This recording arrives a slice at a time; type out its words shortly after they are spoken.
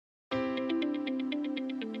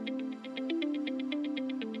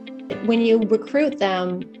when you recruit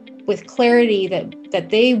them with clarity that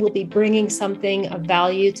they will be bringing something of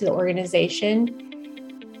value to the organization,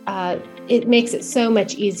 it makes it so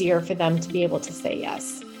much easier for them to be able to say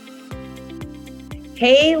yes.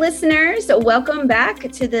 Hey, listeners, welcome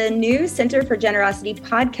back to the new Center for Generosity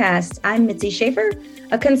podcast. I'm Mitzi Schaefer,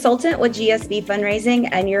 a consultant with GSB Fundraising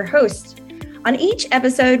and your host. On each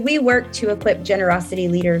episode, we work to equip generosity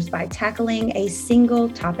leaders by tackling a single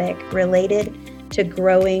topic related to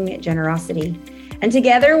growing generosity. And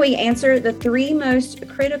together, we answer the three most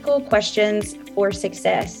critical questions for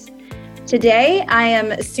success. Today, I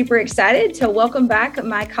am super excited to welcome back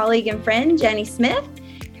my colleague and friend, Jenny Smith,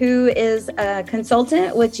 who is a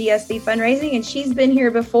consultant with GSB Fundraising, and she's been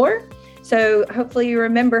here before. So hopefully you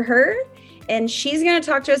remember her. And she's going to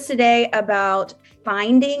talk to us today about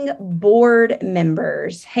finding board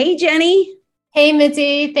members. Hey, Jenny. Hey,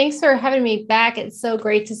 Mitzi. Thanks for having me back. It's so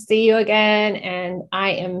great to see you again. And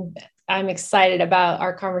I'm excited about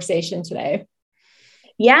our conversation today.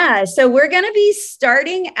 Yeah, so we're going to be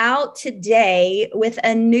starting out today with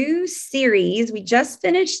a new series. We just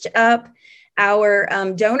finished up our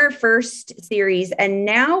Donor First series, and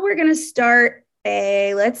now we're going to start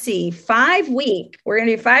we're going to do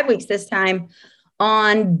 5 weeks this time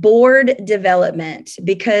on board development,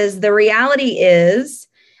 because the reality is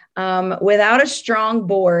without a strong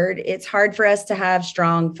board, it's hard for us to have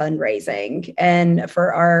strong fundraising and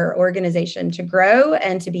for our organization to grow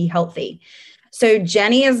and to be healthy. So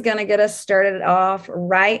Jenny is going to get us started off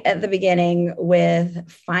right at the beginning with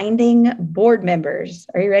finding board members.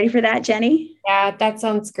 Are you ready for that, Jenny? Yeah, that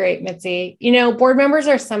sounds great, Mitzi. You know, board members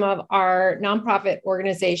are some of our nonprofit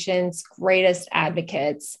organization's greatest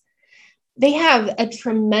advocates. They have a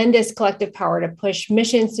tremendous collective power to push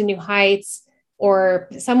missions to new heights, or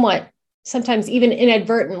sometimes even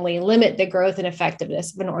inadvertently limit the growth and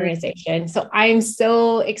effectiveness of an organization. So I'm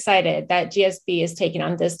so excited that GSB is taking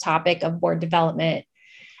on this topic of board development.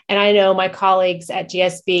 And I know my colleagues at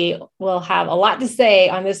GSB will have a lot to say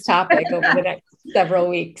on this topic over the next several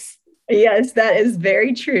weeks. Yes, that is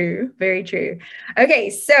very true. Very true. Okay,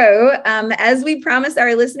 so as we promised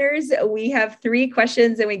our listeners, we have 3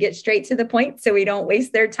 questions and we get straight to the point so we don't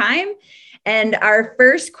waste their time. And our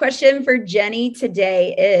first question for Jenny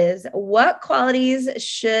today is, what qualities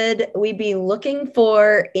should we be looking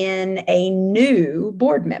for in a new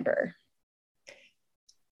board member?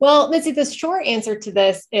 Well, Mitzi, the short answer to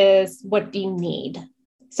this is, what do you need?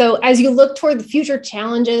 So as you look toward the future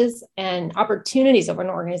challenges and opportunities of an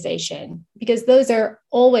organization, because those are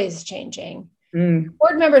always changing,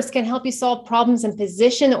 board members can help you solve problems and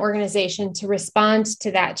position the organization to respond to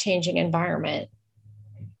that changing environment.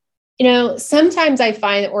 You know, sometimes I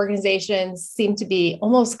find that organizations seem to be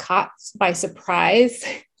almost caught by surprise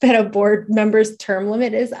that a board member's term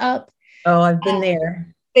limit is up. Oh, I've been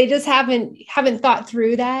there. They just haven't thought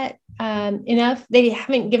through that enough. They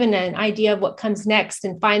haven't given an idea of what comes next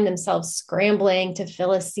and find themselves scrambling to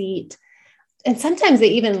fill a seat. And sometimes they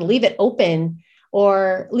even leave it open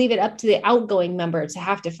or leave it up to the outgoing member to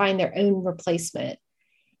have to find their own replacement.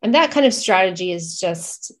 And that kind of strategy is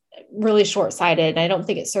just really short-sighted. I don't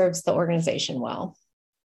think it serves the organization well.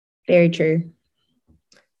 Very true.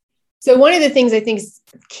 So one of the things I think is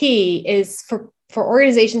key is for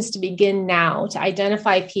organizations to begin now to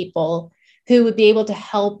identify people who would be able to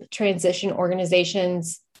help transition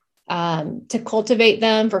organizations, to cultivate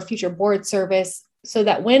them for future board service, so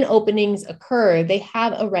that when openings occur, they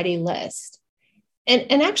have a ready list.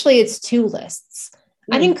 And actually, it's 2 lists.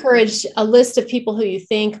 I'd encourage a list of people who you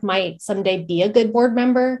think might someday be a good board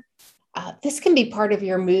member. This can be part of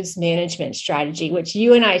your moves management strategy, which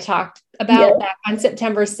you and I talked about back on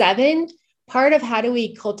September 7. Part of how do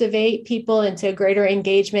we cultivate people into greater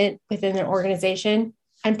engagement within an organization.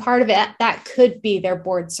 And part of it, that could be their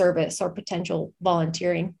board service or potential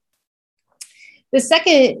volunteering. The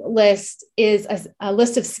second list is a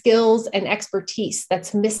list of skills and expertise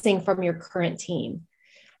that's missing from your current team.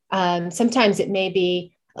 Sometimes it may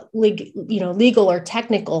be legal or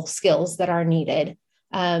technical skills that are needed.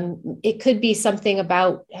 It could be something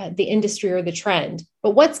about the industry or the trend,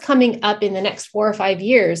 but what's coming up in the next 4 or 5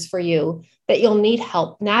 years for you that you'll need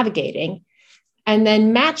help navigating, and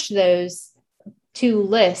then match those 2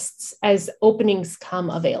 lists as openings come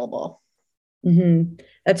available.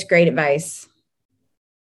 That's great advice.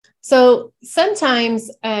 So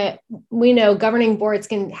sometimes we know governing boards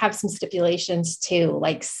can have some stipulations too,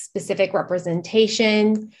 like specific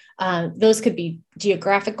representation. Those could be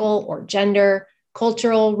geographical or gender,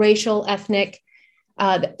 cultural, racial, ethnic,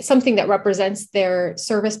 something that represents their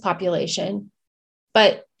service population.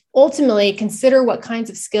 But ultimately, consider what kinds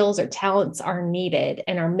of skills or talents are needed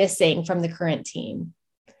and are missing from the current team.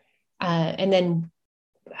 And then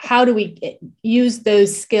how do we use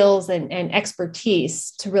those skills and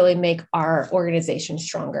expertise to really make our organization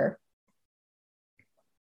stronger?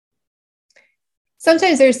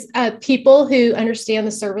 Sometimes there's people who understand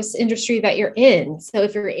the service industry that you're in. So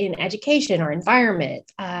if you're in education or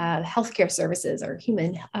environment, healthcare services or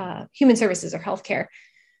human services or healthcare,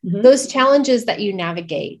 those challenges that you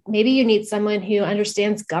navigate, maybe you need someone who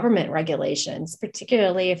understands government regulations,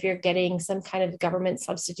 particularly if you're getting some kind of government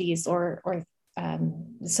subsidies or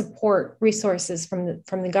support resources from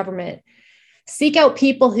the government. Seek out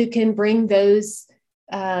people who can bring those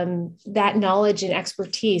that knowledge and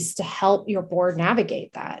expertise to help your board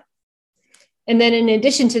navigate that. And then in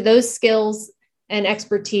addition to those skills and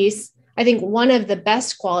expertise, I think one of the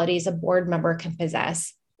best qualities a board member can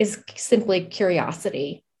possess is simply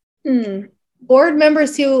curiosity. Board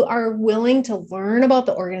members who are willing to learn about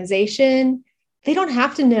the organization, they don't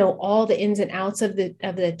have to know all the ins and outs of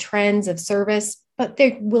the trends of service, but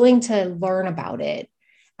they're willing to learn about it.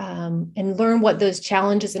 And learn what those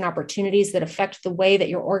challenges and opportunities that affect the way that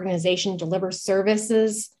your organization delivers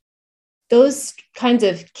services. Those kinds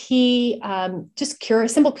of key,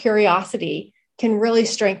 simple curiosity can really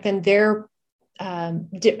strengthen their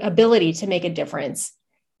ability to make a difference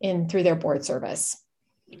through their board service.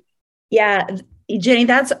 Yeah, Jenny,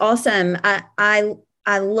 that's awesome.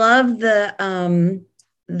 I love the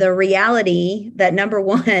reality that, number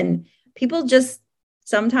one, people just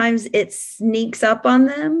sometimes it sneaks up on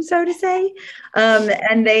them, so to say,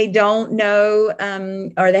 and they don't know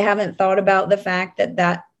or they haven't thought about the fact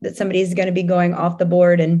that somebody is going to be going off the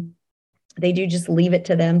board, and they do just leave it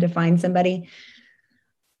to them to find somebody.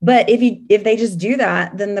 But if they just do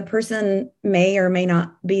that, then the person may or may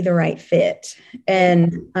not be the right fit.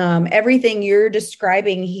 And everything you're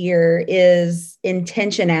describing here is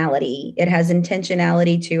intentionality. It has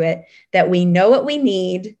intentionality to it, that we know what we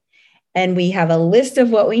need, and we have a list of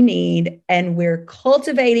what we need, and we're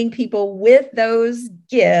cultivating people with those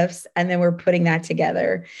gifts, and then we're putting that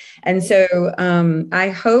together. And so I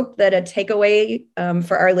hope that a takeaway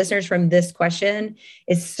for our listeners from this question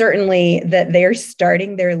is certainly that they're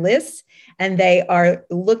starting their list, and they are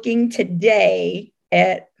looking today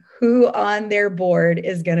at who on their board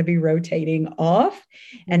is going to be rotating off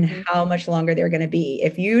and how much longer they're going to be.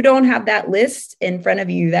 If you don't have that list in front of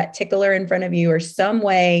you, that tickler in front of you, or some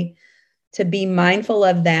way to be mindful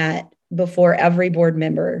of that before every board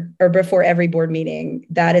member or before every board meeting,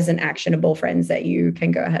 that is an actionable, friends, that you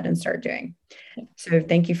can go ahead and start doing. So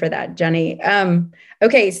thank you for that, Jenny.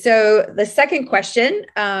 Okay, so the second question,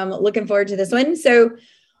 looking forward to this one. So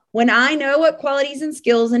when I know what qualities and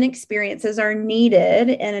skills and experiences are needed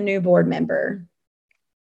in a new board member,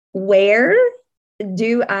 where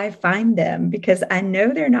do I find them? Because I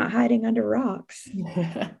know they're not hiding under rocks.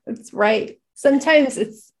 That's right. Sometimes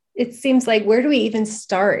it seems like, where do we even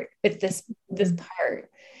start with this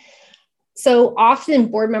part? So often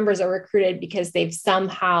board members are recruited because they've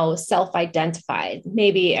somehow self-identified,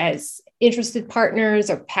 maybe as interested partners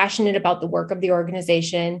or passionate about the work of the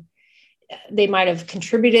organization. They might have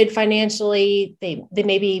contributed financially. They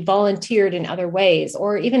maybe volunteered in other ways,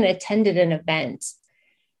 or even attended an event.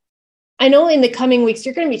 I know in the coming weeks,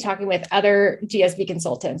 you're going to be talking with other GSB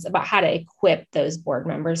consultants about how to equip those board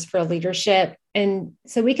members for leadership. And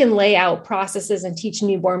so we can lay out processes and teach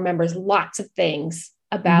new board members lots of things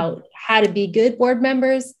about how to be good board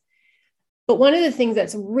members. But one of the things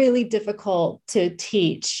that's really difficult to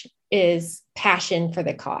teach is passion for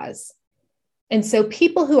the cause. And so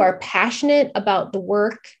people who are passionate about the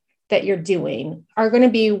work that you're doing are going to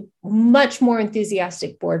be much more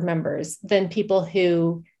enthusiastic board members than people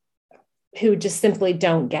who just simply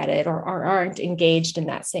don't get it or aren't engaged in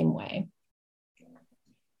that same way.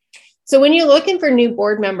 So when you're looking for new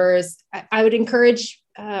board members, I would encourage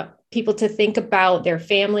people to think about their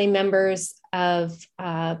family members of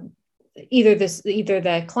either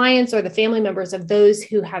the clients or the family members of those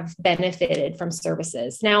who have benefited from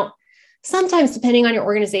services. Now, sometimes, depending on your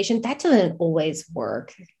organization, that doesn't always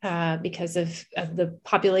work because of the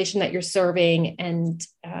population that you're serving and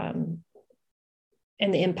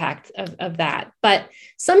the impact of that. But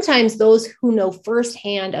sometimes those who know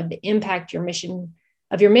firsthand of the impact your mission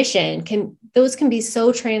can be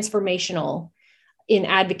so transformational in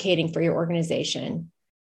advocating for your organization.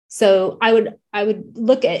 So I would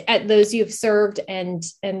look at those you've served and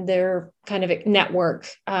their kind of network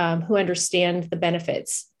who understand the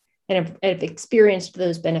benefits and have experienced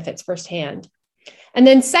those benefits firsthand. And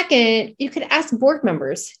then second, you could ask board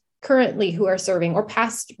members currently who are serving or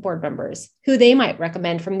past board members who they might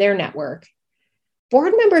recommend from their network.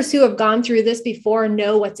 board members who have gone through this before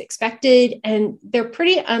know what's expected, and they're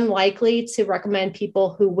pretty unlikely to recommend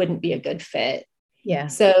people who wouldn't be a good fit. Yeah.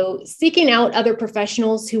 So seeking out other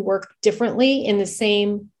professionals who work differently in the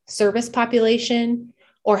same service population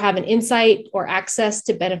or have an insight or access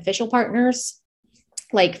to beneficial partners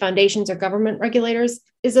like foundations or government regulators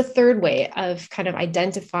is a third way of kind of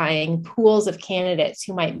identifying pools of candidates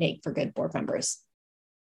who might make for good board members.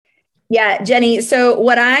 Yeah, Jenny. So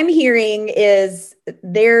what I'm hearing is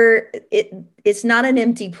it's not an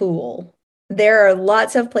empty pool. There are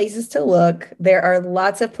lots of places to look. There are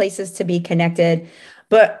lots of places to be connected.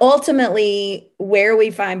 But ultimately, where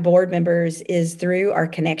we find board members is through our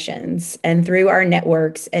connections and through our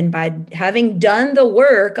networks. And by having done the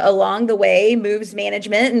work along the way, moves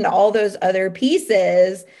management and all those other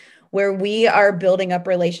pieces, where we are building up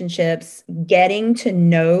relationships, getting to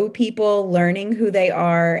know people, learning who they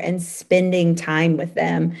are, and spending time with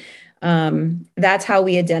them. That's how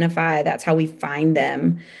we identify, that's how we find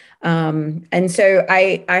them. And so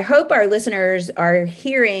I hope our listeners are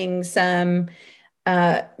hearing some,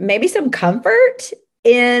 maybe some comfort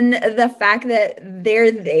in the fact that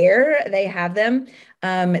they're there, they have them.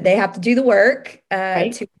 They have to do the work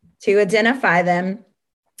Right. to identify them.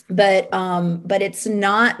 But it's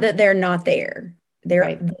not that they're not there.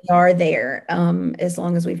 They are there as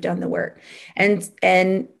long as we've done the work.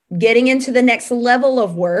 And getting into the next level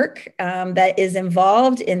of work that is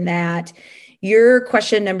involved in that, your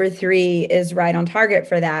question number 3 is right on target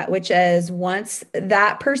for that, which is once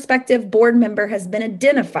that prospective board member has been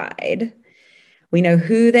identified, we know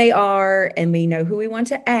who they are and we know who we want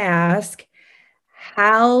to ask.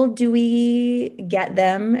 How do we get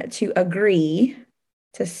them to agree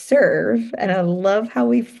to serve? And I love how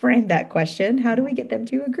we framed that question. How do we get them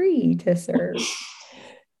to agree to serve?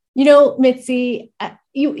 You know, Mitzi,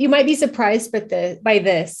 you might be surprised by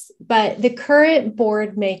this, but the current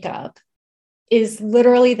board makeup is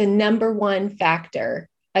literally the number one factor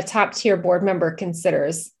a top tier board member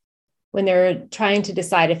considers when they're trying to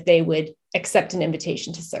decide if they would accept an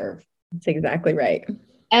invitation to serve. That's exactly right.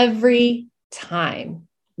 Every time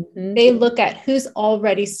they look at who's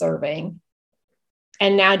already serving,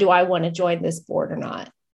 and now do I want to join this board or not?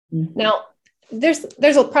 Now, there's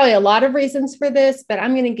probably a lot of reasons for this, but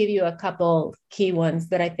I'm going to give you a couple key ones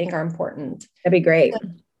that I think are important. That'd be great.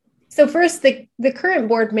 So first, the current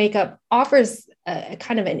board makeup offers a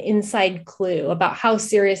kind of an inside clue about how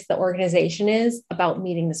serious the organization is about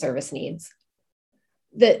meeting the service needs.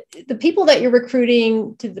 The people that you're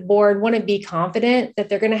recruiting to the board want to be confident that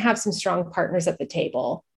they're going to have some strong partners at the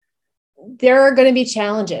table. There are going to be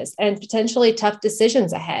challenges and potentially tough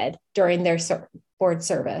decisions ahead during their board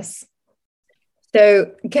service.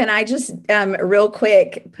 So can I just real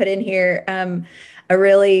quick put in here, a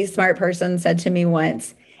really smart person said to me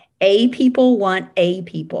once, A people want A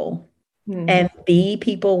people and B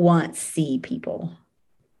people want C people.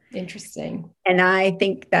 Interesting. And I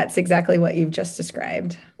think that's exactly what you've just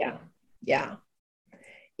described. Yeah.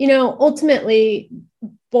 You know, ultimately,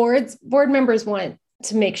 board members want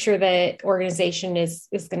to make sure that organization is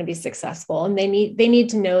going to be successful, and they need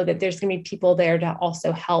to know that there's going to be people there to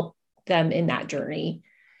also help them in that journey.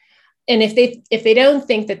 And if they don't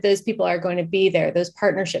think that those people are going to be there, those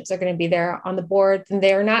partnerships are going to be there on the board, then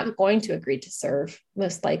they are not going to agree to serve,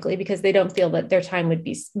 most likely, because they don't feel that their time would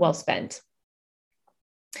be well spent.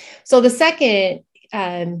 So the second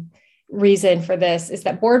reason for this is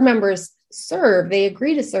that board members they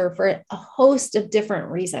agree to serve for a host of different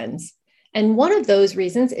reasons. And one of those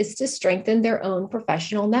reasons is to strengthen their own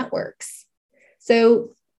professional networks.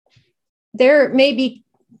 So there may be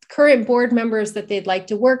current board members that they'd like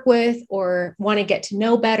to work with or want to get to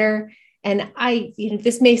know better. And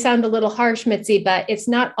this may sound a little harsh, Mitzi, but it's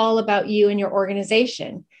not all about you and your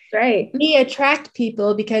organization. Right. We attract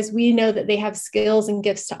people because we know that they have skills and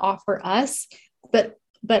gifts to offer us, but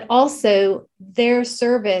also their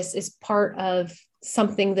service is part of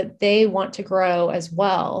something that they want to grow as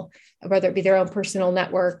well, whether it be their own personal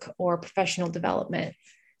network or professional development.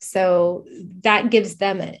 So that gives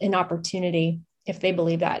them an opportunity if they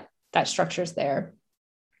believe that structure is there.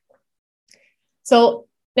 So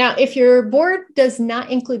now, if your board does not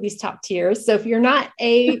include these top tiers, so if you're not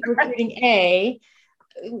recruiting A,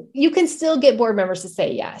 you can still get board members to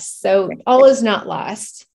say yes. So all is not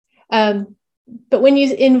lost. But when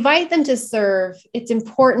you invite them to serve, it's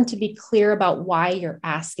important to be clear about why you're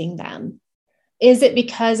asking them. Is it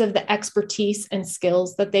because of the expertise and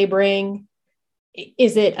skills that they bring?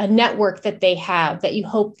 Is it a network that they have that you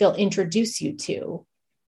hope they'll introduce you to?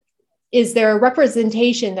 Is there a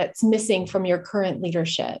representation that's missing from your current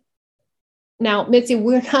leadership? Now, Mitzi,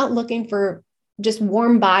 we're not looking for just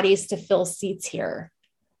warm bodies to fill seats here.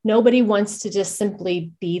 Nobody wants to just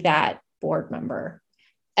simply be that board member.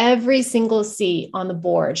 Every single seat on the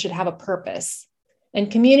board should have a purpose,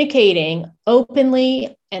 and communicating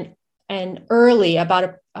openly and early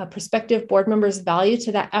about a prospective board member's value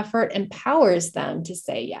to that effort empowers them to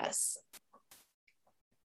say yes.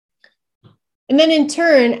 And then in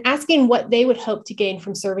turn, asking what they would hope to gain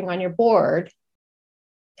from serving on your board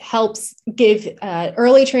helps give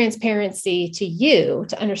early transparency to you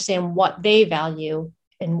to understand what they value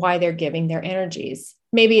and why they're giving their energies.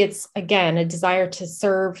 Maybe it's, again, a desire to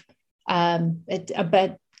serve,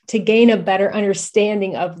 to gain a better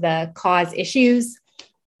understanding of the cause issues.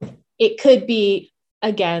 It could be,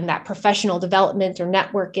 again, that professional development or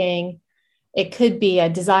networking. It could be a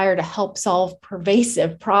desire to help solve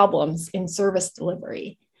pervasive problems in service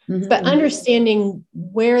delivery. Mm-hmm. But understanding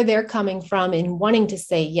where they're coming from and wanting to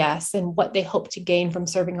say yes and what they hope to gain from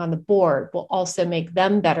serving on the board will also make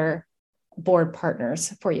them better board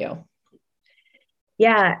partners for you.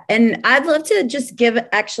 Yeah. And I'd love to just give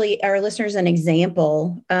actually our listeners an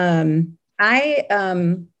example. At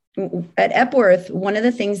Epworth, one of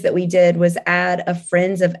the things that we did was add a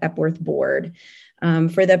Friends of Epworth board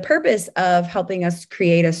for the purpose of helping us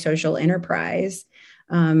create a social enterprise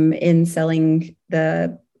in selling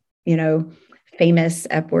the, famous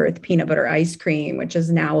Epworth peanut butter ice cream, which is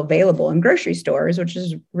now available in grocery stores, which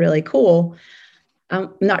is really cool.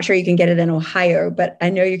 I'm not sure you can get it in Ohio, but I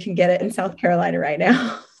know you can get it in South Carolina right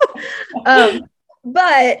now.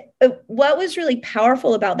 But what was really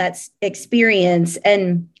powerful about that experience,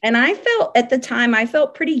 and I felt at the time, I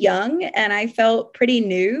felt pretty young and I felt pretty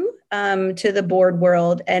new to the board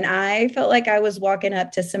world. And I felt like I was walking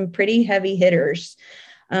up to some pretty heavy hitters.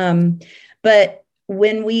 But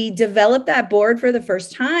when we developed that board for the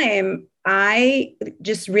first time, I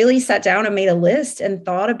just really sat down and made a list and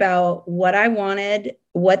thought about what I wanted,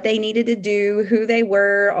 what they needed to do, who they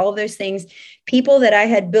were, all those things, people that I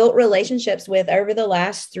had built relationships with over the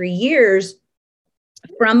last 3 years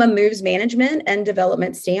from a moves management and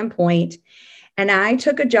development standpoint. And I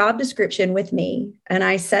took a job description with me and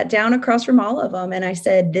I sat down across from all of them and I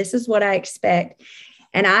said, this is what I expect.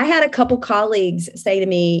 And I had a couple colleagues say to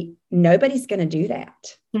me, nobody's going to do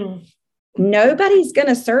that. Nobody's going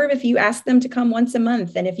to serve if you ask them to come once a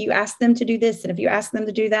month. And if you ask them to do this, and if you ask them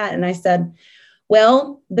to do that. And I said,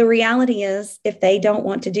 well, the reality is if they don't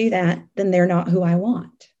want to do that, then they're not who I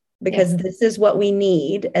want, because this is what we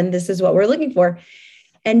need. And this is what we're looking for.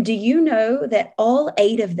 And do you know that all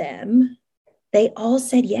 8 of them, they all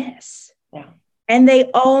said yes. Yeah. And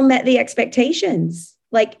they all met the expectations,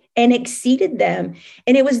 and exceeded them.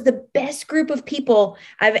 And it was the best group of people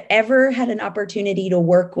I've ever had an opportunity to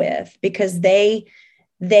work with, because they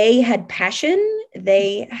had passion.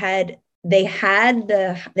 They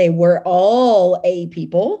were all A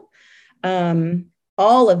people.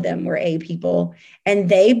 All of them were A people, and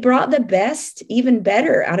they brought the best, even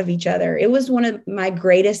better out of each other. It was one of my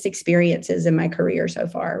greatest experiences in my career so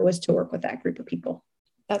far, was to work with that group of people.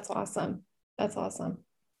 That's awesome. That's awesome.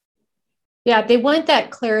 Yeah, they want that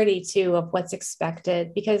clarity too of what's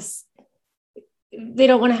expected, because they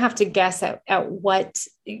don't want to have to guess at what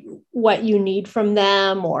you need from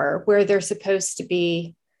them or where they're supposed to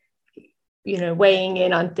be, weighing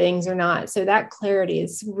in on things or not. So that clarity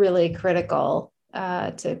is really critical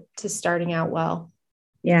to starting out well.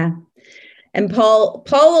 Yeah. And Paul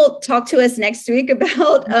will talk to us next week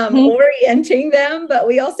about orienting them, but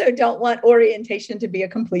we also don't want orientation to be a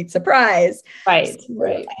complete surprise. Right.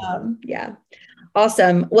 Yeah.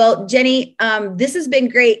 Awesome. Well, Jenny, this has been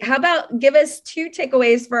great. How about give us 2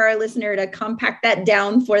 takeaways for our listener to compact that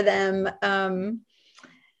down for them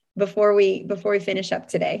before we finish up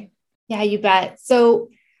today? Yeah, you bet. So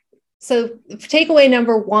takeaway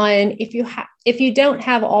number 1, if you don't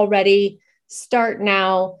have already, start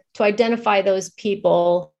now to identify those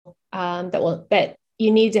people that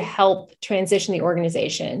you need to help transition the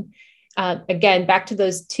organization. Again, back to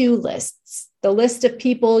those 2 lists, the list of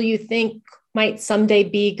people you think might someday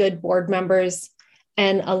be good board members,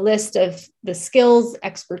 and a list of the skills,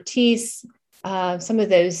 expertise, some of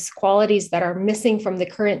those qualities that are missing from the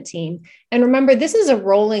current team. And remember, this is a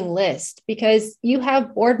rolling list, because you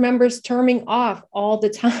have board members terming off all the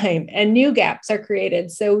time and new gaps are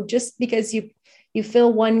created. So just because you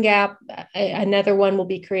fill one gap, another one will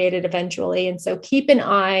be created eventually. And so keep an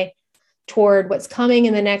eye toward what's coming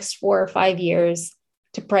in the next 4 or 5 years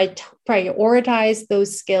to prioritize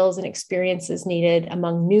those skills and experiences needed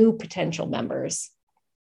among new potential members.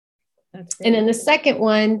 And then the second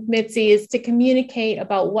one, Mitzi, is to communicate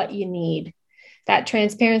about what you need. That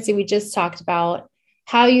transparency we just talked about.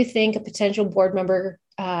 how you think a potential board member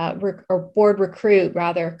or board recruit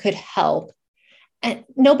rather could help. And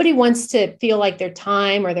nobody wants to feel like their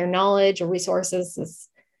time or their knowledge or resources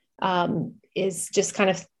is just kind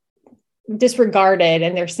of disregarded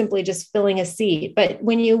and they're simply just filling a seat. But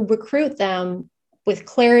when you recruit them with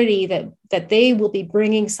clarity that they will be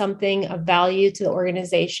bringing something of value to the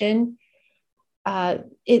organization,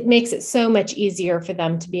 it makes it so much easier for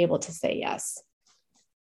them to be able to say yes.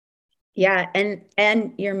 Yeah.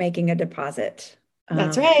 And you're making a deposit.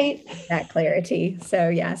 That's right. That clarity. So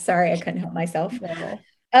yeah, sorry, I couldn't help myself.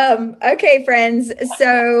 Okay, friends.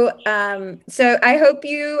 So I hope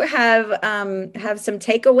you have some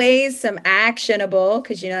takeaways, some actionable,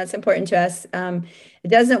 because it's important to us. It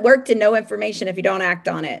doesn't work to know information if you don't act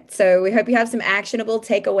on it. So we hope you have some actionable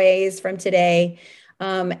takeaways from today.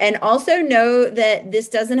 And also know that this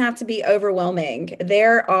doesn't have to be overwhelming.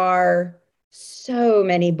 There are so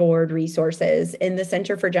many board resources in the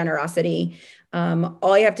Center for Generosity.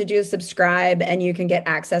 All you have to do is subscribe and you can get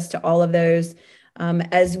access to all of those.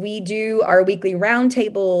 As we do our weekly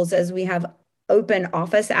roundtables, as we have open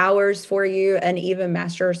office hours for you and even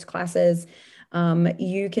master's classes,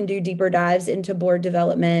 you can do deeper dives into board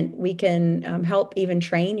development. We can help even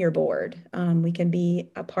train your board. We can be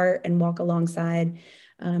a part and walk alongside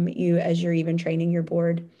you as you're even training your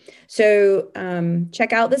board. So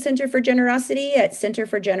check out the Center for Generosity at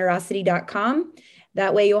centerforgenerosity.com.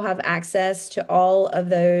 That way you'll have access to all of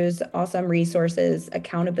those awesome resources,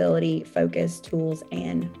 accountability, focus, tools,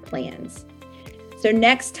 and plans. So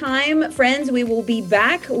next time, friends, we will be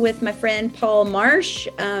back with my friend Paul Marsh.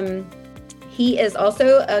 He is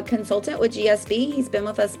also a consultant with GSB. He's been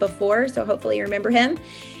with us before, so hopefully you remember him.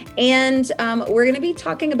 And we're going to be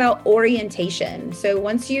talking about orientation. So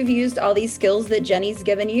once you've used all these skills that Jenny's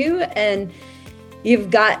given you and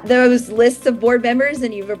you've got those lists of board members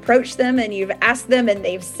and you've approached them and you've asked them and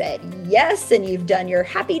they've said yes and you've done your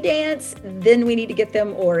happy dance, then we need to get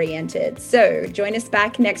them oriented. So join us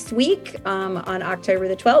back next week on October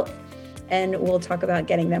the 12th, and we'll talk about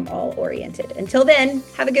getting them all oriented. Until then,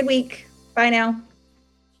 have a good week. Bye now.